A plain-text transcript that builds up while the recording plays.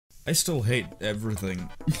I still hate everything.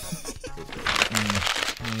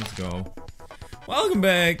 Let's go. Welcome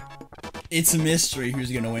back! It's a mystery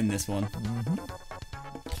who's gonna win this one.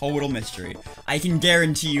 Total mystery. I can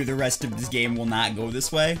guarantee you the rest of this game will not go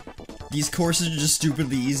this way. These courses are just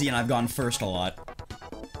stupidly easy and I've gone first a lot.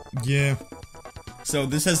 Yeah. So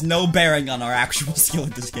this has no bearing on our actual skill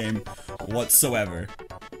at this game whatsoever.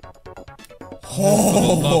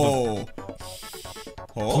 Oh!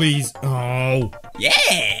 Oh. Please. Oh!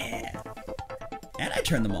 Yeah! And I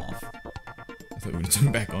turned them off. I thought we were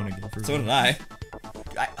turning back on again for a So did I.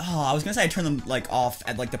 I was gonna say I turned them, like, off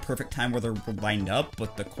at, like, the perfect time where they're lined up,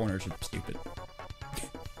 but the corners are stupid.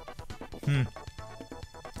 Hmm.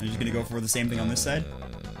 I'm just gonna go for the same thing on this side.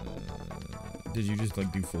 Did you just,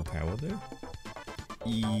 like, do full power there?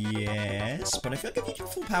 Yes, but I feel like if you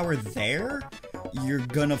do full power there, you're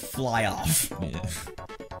gonna fly off. Yeah.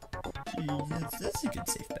 That's a good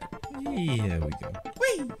safe bet. Yeah, there we go.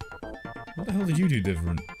 Whee! What the hell did you do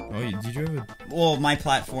different? Oh, did you have a... Well, my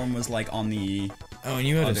platform was, like, on the Oh, and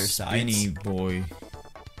you had a other spinny sides. Boy.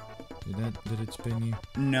 Did it spin you?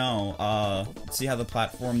 No, see how the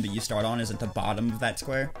platform that you start on is at the bottom of that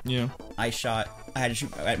square? Yeah. I had to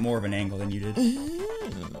shoot at more of an angle than you did.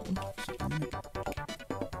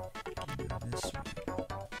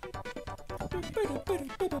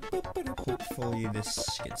 Hopefully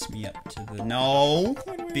this gets me up to the... No!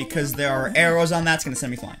 Because there are arrows on that's gonna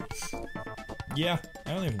send me flying. Yeah,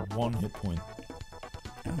 I only have 1 hit point.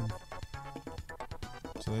 Oh.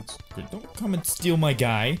 So that's good. Don't come and steal my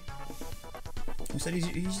guy. Who said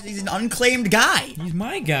he's an unclaimed guy? He's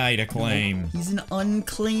my guy to claim. He's an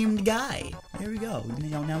unclaimed guy. There we go.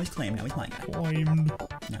 Now he's claimed. Now he's my guy. Claimed.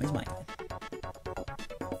 Now he's my guy.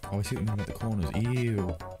 Oh, I see what you mean about the corners.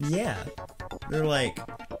 Ew. Yeah. They're like...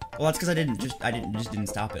 Well, that's because I didn't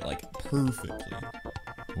stop it, like, perfectly.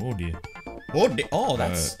 Oh dear. Oh,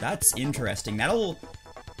 that's interesting. That'll...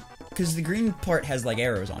 Because the green part has, like,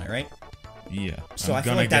 arrows on it, right? Yeah. So I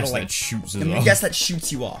feel like that'll, like... that shoots us I off. guess that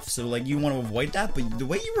shoots you off. So, like, you want to avoid that, but the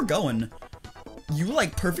way you were going, you,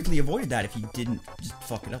 like, perfectly avoided that if you didn't just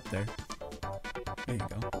fuck it up there. There you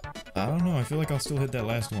go. I don't know. I feel like I'll still hit that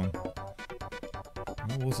last one.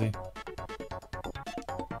 Well, we'll see.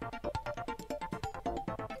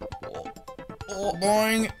 Oh,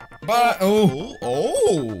 boing! Bye! Oh!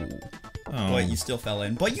 Oh! Oh. But you still fell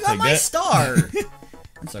in. But you got Take my that. star!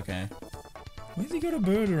 It's okay. Why's he got a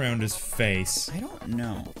bird around his face? I don't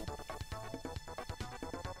know.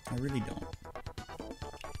 I really don't.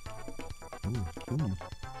 Ooh, ooh.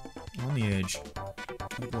 On the edge.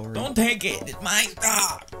 Glory. Don't take it! It's my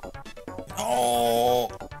star! Oh!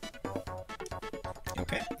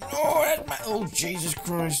 Okay. Oh, that's my... Oh, Jesus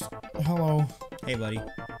Christ. Hello. Hey, buddy.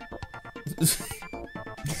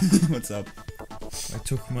 What's up? I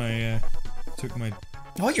took my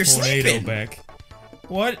Oh, you're tornado sleeping! back.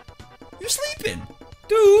 What? You're sleeping!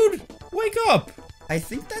 Dude! Wake up! I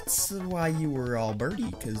think that's why you were all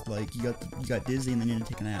birdie, because, like, you got dizzy and then you had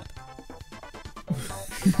to take a nap.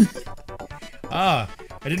 Ah,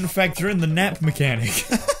 I didn't factor in the nap mechanic.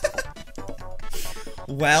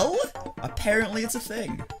 Well, apparently it's a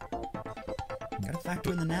thing. Gotta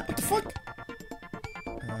factor in the nap. What the fuck?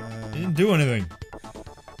 Uh, I didn't do anything.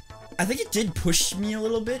 I think it did push me a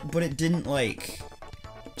little bit, but it didn't, like,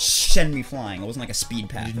 send me flying. It wasn't like a speed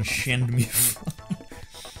path. It didn't send me.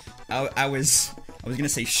 I was gonna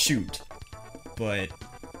say shoot, but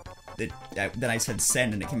then I said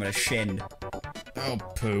send and it came out of shend. Oh,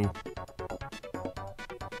 poo.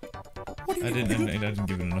 I didn't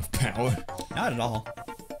give it enough power. Not at all.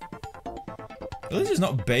 At least it's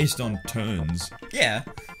not based on turns. Yeah.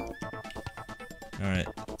 Alright,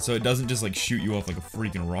 so it doesn't just like shoot you off like a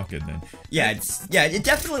freaking rocket then. Yeah, it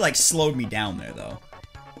definitely like slowed me down there though.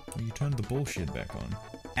 Oh, you turned the bullshit back on.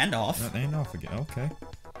 And off. And off again, okay.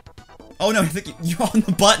 Oh no, I think you're on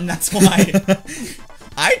the button, that's why.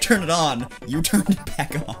 I turned it on, you turned it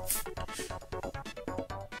back off.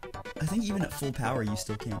 I think even at full power you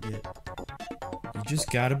still can't get. You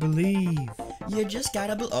just gotta believe. You just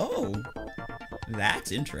gotta oh.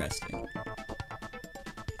 That's interesting.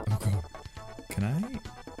 Oh god.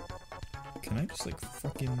 Can I just like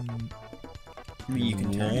fucking I mean, you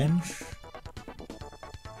can turn it. launch?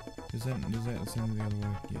 Does that send the other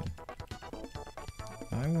way? Yeah.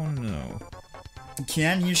 I wanna know.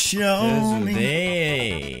 Can you show me?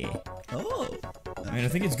 There. Oh. I mean, I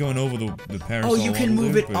think it's going over the parasol. Oh, you can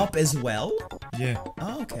move there, it up as well? Yeah.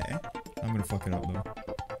 Oh, okay. I'm gonna fuck it up though.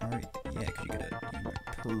 Alright, yeah, because you got a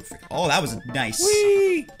perfect. Oh, that was a nice.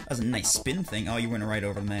 Whee! That was a nice spin thing. Oh, you went right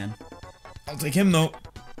over the man. I'll take him though.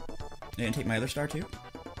 You gonna take my other star too?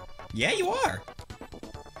 Yeah, you are.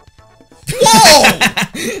 Whoa!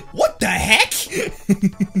 What the heck?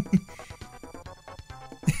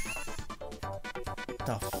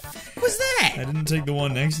 The fuck was that? I didn't take the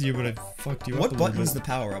one next to you, but I fucked you up a What little button is bit. the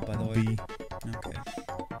power up, by the way? B. Okay.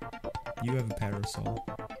 You have a parasol.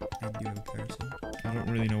 I do have a parasol. I don't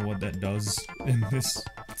really know what that does in this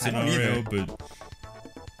scenario, but...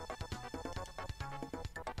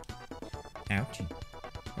 Ouchie.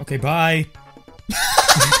 Okay, bye!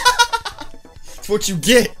 That's what you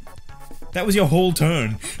get! That was your whole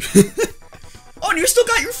turn. Oh, and you still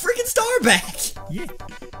got your freaking star back! Yeah.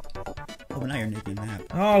 Oh, but now you're making a map.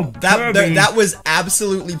 Oh, That was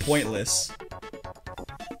absolutely pointless.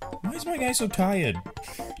 Why is my guy so tired?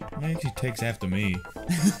 He actually takes after me.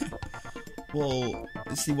 Well,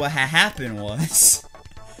 see, what happened was...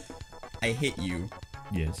 I hit you,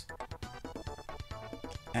 Yes.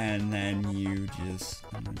 and then you just...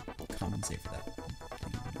 I'm gonna compensate for that.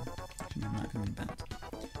 Actually, I'm not coming bounce.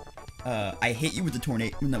 I hit you with the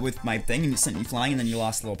tornado, with my thing, and it sent you flying, and then you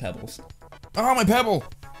lost little pebbles. Oh, my pebble!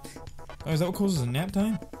 Oh, is that what causes a nap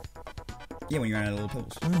time? Yeah, when you run out of little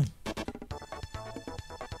pebbles. Oh.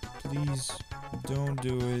 Please, don't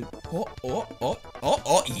do it.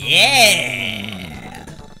 Oh, yeah!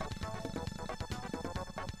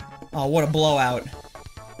 Oh, what a blowout.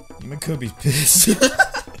 My Kirby's pissed.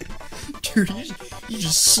 Dude, you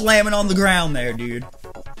just slamming on the ground there, dude.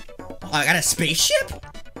 Oh, I got a spaceship?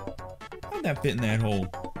 How'd that fit in that hole?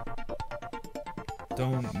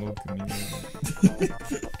 Don't look at me.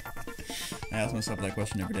 I ask myself that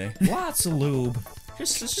question every day. Lots of lube.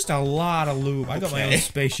 It's just a lot of lube. I got my own Okay.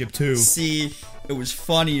 spaceship too. See, it was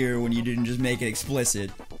funnier when you didn't just make it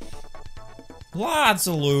explicit. Lots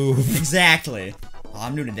of lube. Exactly. Oh,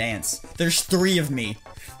 I'm new to dance. There's 3 of me.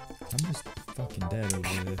 I'm just fucking dead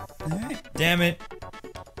over there. Alright. Damn it.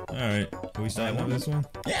 Alright, are we starting on this one?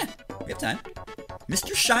 Yeah, we have time.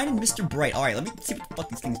 Mr. Shine and Mr. Bright. Alright, let me see what the fuck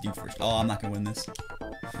these things do first. Oh, I'm not gonna win this.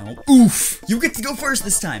 No. Oof! You get to go first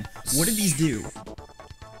this time. What did these do?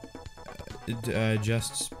 It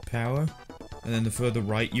adjusts power, and then the further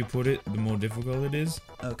right you put it, the more difficult it is,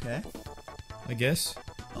 Okay. I guess.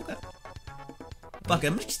 Okay. Fuck it,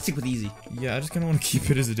 I'm just gonna stick with easy. Yeah, I just kinda wanna keep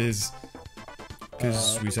it as it is.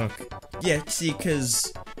 Because we suck. Yeah, see,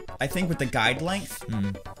 because I think with the guide length,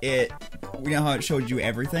 Mm. we know how it showed you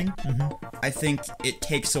everything. Mm-hmm. I think it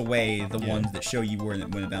takes away the Yeah. ones that show you when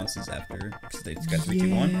it bounces after, because it's got 3,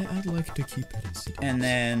 2, 1. I'd like to keep it as it is. And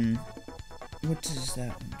then, what does that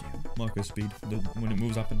one do? Marker speed, when it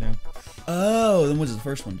moves up and down. Oh, then what does the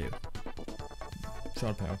first one do?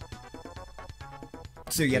 Shot power.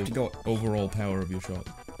 So you have to go. Overall power of your shot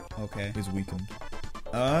Okay. is weakened.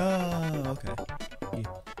 Oh, okay. Yeah.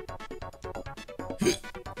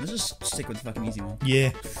 Let's just stick with the fucking easy one.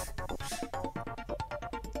 Yeah.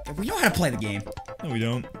 We know how to play the game. No, we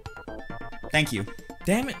don't. Thank you.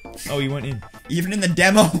 Damn it! Oh, you went in. Even in the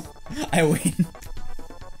demo, I win.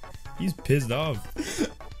 He's pissed off.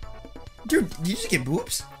 Dude, did you just get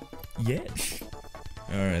boobs? Yeah.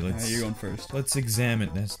 Alright, You're going first. let's examine.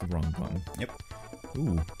 That's the wrong button. Yep.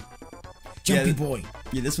 Ooh. Yeah, Jumpy boy.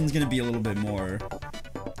 Yeah, this one's gonna be a little bit more of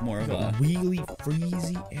a. Wheelie,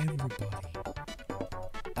 freezy, everybody.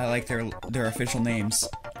 I like their official names.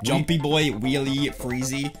 Jumpy Boy, Wheelie,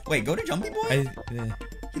 Freezy. Wait, go to Jumpy Boy?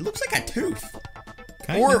 He looks like a tooth.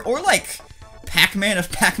 Kinda. Or like Pac-Man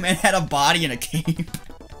if Pac-Man had a body and a cape.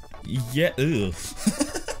 Yeah, ugh.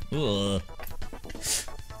 Ugh.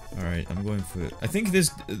 Alright, I'm going for it. I think the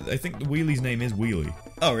Wheelie's name is Wheelie.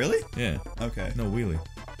 Oh, really? Yeah. Okay. No, Wheelie.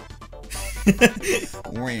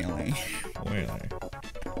 Really? Wheelie.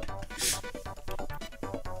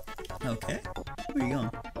 Okay. Where you going?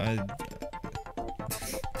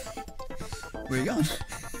 Where you going?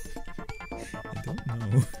 I don't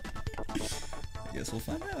know. I guess we'll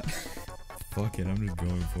find out. Fuck it, I'm just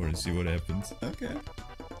going for it, see what happens. Okay.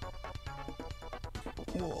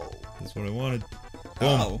 Whoa. That's what I wanted.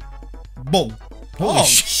 Oh. Boom. Holy Oh,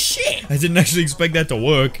 shit. shit! I didn't actually expect that to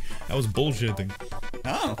work. That was bullshitting.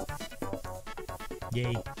 Oh.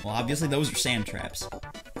 Yay. Well, obviously those are sand traps.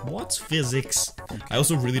 What's physics? I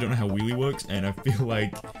also really don't know how Wheelie works, and I feel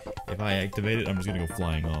like if I activate it, I'm just gonna go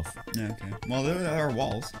flying off. Okay. Well, there are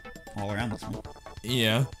walls all around this one.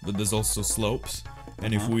 Yeah, but there's also slopes,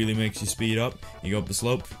 and if Wheelie makes you speed up, you go up the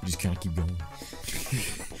slope, you just kinda keep going.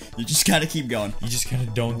 You just gotta keep going. You just kinda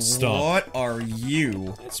don't stop. What are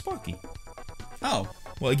you? It's Sparky. Oh.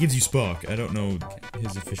 Well, it gives you Spark. I don't know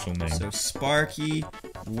his official name. So Sparky,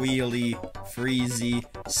 Wheelie, Freezy,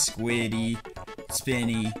 Squiddy,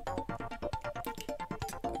 Spinny,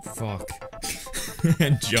 Fuck.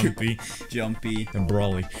 And Jumpy. Jumpy, And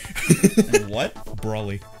Brawly. and what?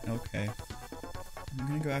 Brawly. Okay. I'm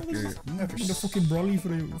gonna go after. I'm gonna the fucking brolly for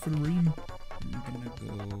the ream. I'm gonna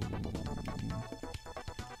go.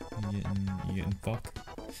 You getting fuck?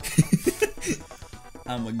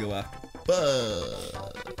 I'm gonna go after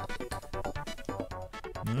Bug.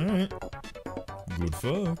 Alright. Good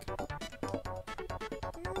fuck.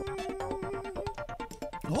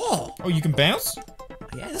 Oh! Oh, you can bounce?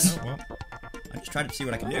 Yes. Oh, well. I just tried to see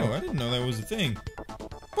what I can do. Oh, I didn't know that was a thing.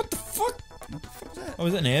 What the fuck? What the fuck was that? Oh,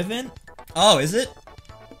 is that an air vent? Oh, is it?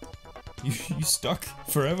 You stuck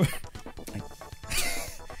forever?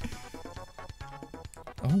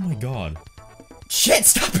 Oh my god. Shit,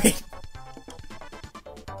 stop it!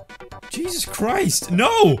 Jesus Christ,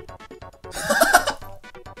 no!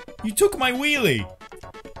 You took my wheelie!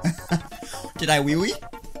 Did I wee-wee?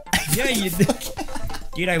 Yeah, you did.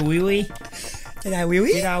 Did I wee-wee? Did I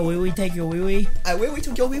wee-wee? Did I wee-wee take your wee-wee? I wee-wee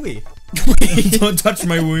took your wee-wee. Don't touch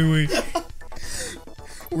my wee-wee.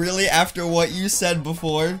 Really, after what you said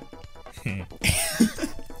before?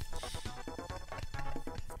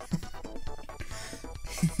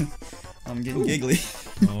 I'm getting giggly.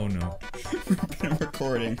 Oh no. We've been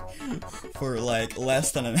recording for like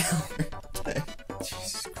less than an hour today.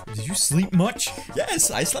 Jesus Christ. Did you sleep much? Yes,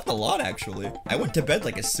 I slept a lot actually. I went to bed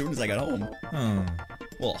like as soon as I got home. Oh.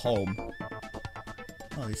 Well, home.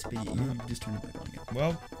 Oh, this speed. You just turn it back on again.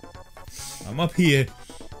 Well, I'm up here.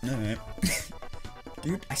 Alright.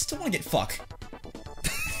 Dude, I still want to get fuck.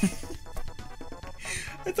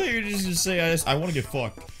 I thought you were just gonna say I want to get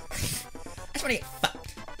fucked. I just want to get fucked.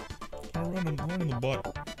 I'm running the butt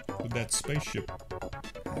with that spaceship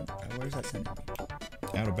Where's that sending me?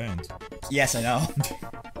 out of bounds. Yes, I know.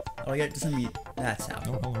 Oh, I got to send me that sound.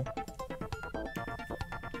 Oh, hello.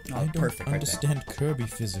 Oh, I don't perfect. understand Kirby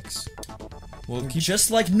physics. Well, Right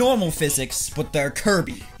just like normal physics, but they're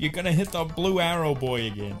Kirby. you're gonna hit the blue arrow boy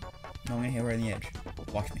again. No, I'm gonna hit right on the edge.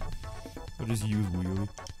 Watch me. What does he use, wheelie?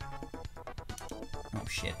 Oh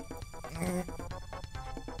shit.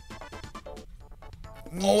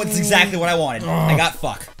 Oh, it's exactly what I wanted. I got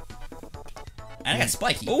fuck. And I got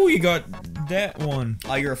spiky. Oh, you got that one.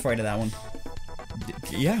 Oh, you're afraid of that one.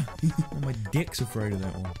 Yeah. Oh, my dick's afraid of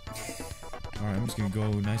that one. Alright, I'm just gonna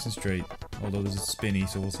go nice and straight. Although this is spinny,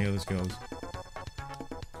 so we'll see how this goes.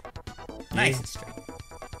 Nice and straight.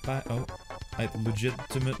 Bye. Oh, I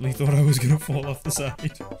legitimately thought I was gonna fall off the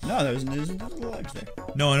side. No, there's a little edge there.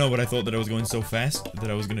 No, I know, but I thought that I was going so fast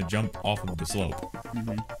that I was gonna jump off of the slope.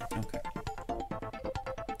 Okay.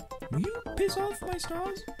 Will you piss off my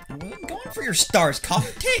stars? I wasn't going for your stars, cop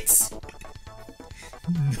tits!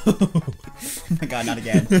 No. Oh my god, not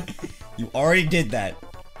again. You already did that.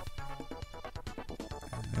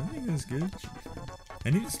 I don't think that's good. I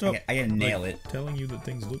need to stop. I gotta nail it. Telling you that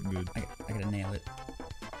things look good. I gotta nail it.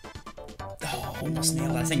 Oh, almost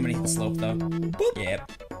nailed it. I think I'm gonna hit the slope though. Boop.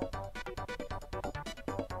 Yep.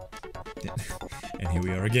 And here we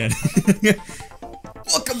are again.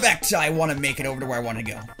 Welcome back to I want to make it over to where I want to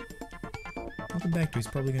go. Welcome back to he's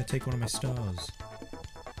probably gonna take one of my stars.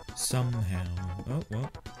 Somehow. Oh, well.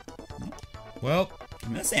 Well.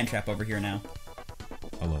 I'm in a sand trap over here now.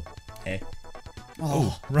 Hello. Hey.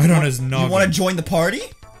 Oh, right on his noggin. You want to join the party?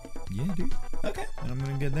 Yeah, dude. Okay. And I'm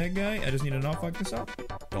gonna get that guy. I just need to not fuck this up.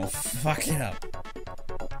 Don't fuck it up.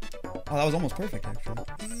 Oh, that was almost perfect, actually.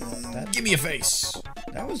 Give me a face.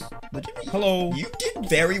 That was legit. Hello. You did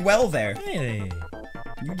very well there. Hey.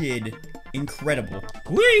 You did incredible.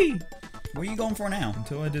 Whee! What are you going for now?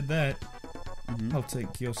 Until I did that, I'll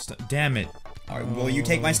take your Damn it. All right, will you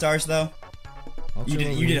take my stars though? You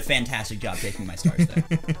did a fantastic job taking my stars there.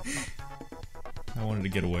 I wanted to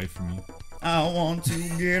get away from you. I want to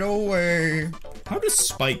get away. How does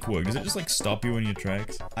spike work? Does it just like stop you in your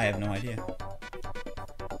tracks? I have no idea.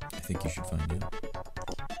 I think you should find out.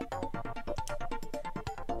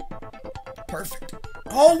 Perfect.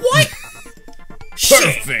 Oh, what?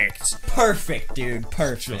 Perfect! Perfect, dude.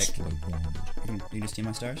 Perfect. Just what I wanted. You just steal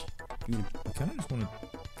my stars? I kinda just wanna...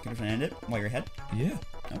 Can I just end it while you're ahead? Yeah.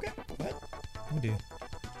 Okay, go ahead. Oh dear.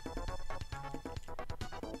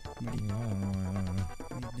 What are you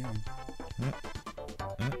doing? Huh?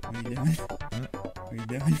 What are you doing? What are you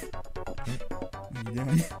doing? What are you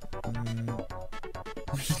doing? What are you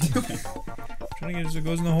doing? I'm trying to get it so it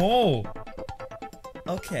goes in the hole.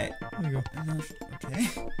 Okay. There you go. Okay.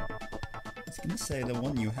 I was gonna say the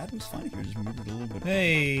one you had was fine if you just moved it a little bit.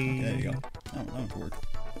 Hey. Okay, there you go. Oh, that would work.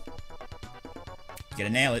 You gotta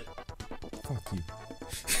nail it. Fuck you.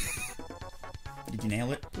 Did you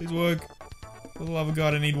nail it? Please work. For the love of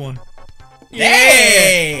God, I need one.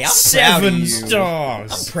 Yay! I'm proud of 7 you.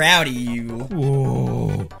 stars. I'm proud of you.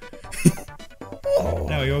 Whoa.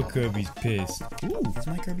 Now your Kirby's pissed. Ooh, is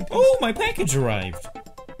my Kirby pissed? Oh, my package arrived.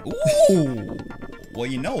 Ooh. Well,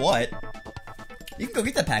 you know what? You can go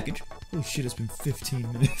get that package. Oh shit, it's been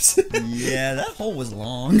 15 minutes. Yeah, that hole was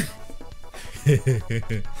long.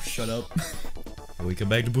 Shut up. We come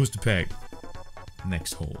back to BoosterPack.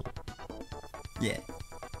 Next hole. Yeah.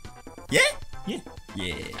 Yeah? Yeah.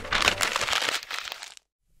 Yeah.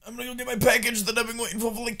 I'm gonna go get my package that I've been waiting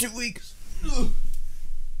for like 2 weeks. Ugh.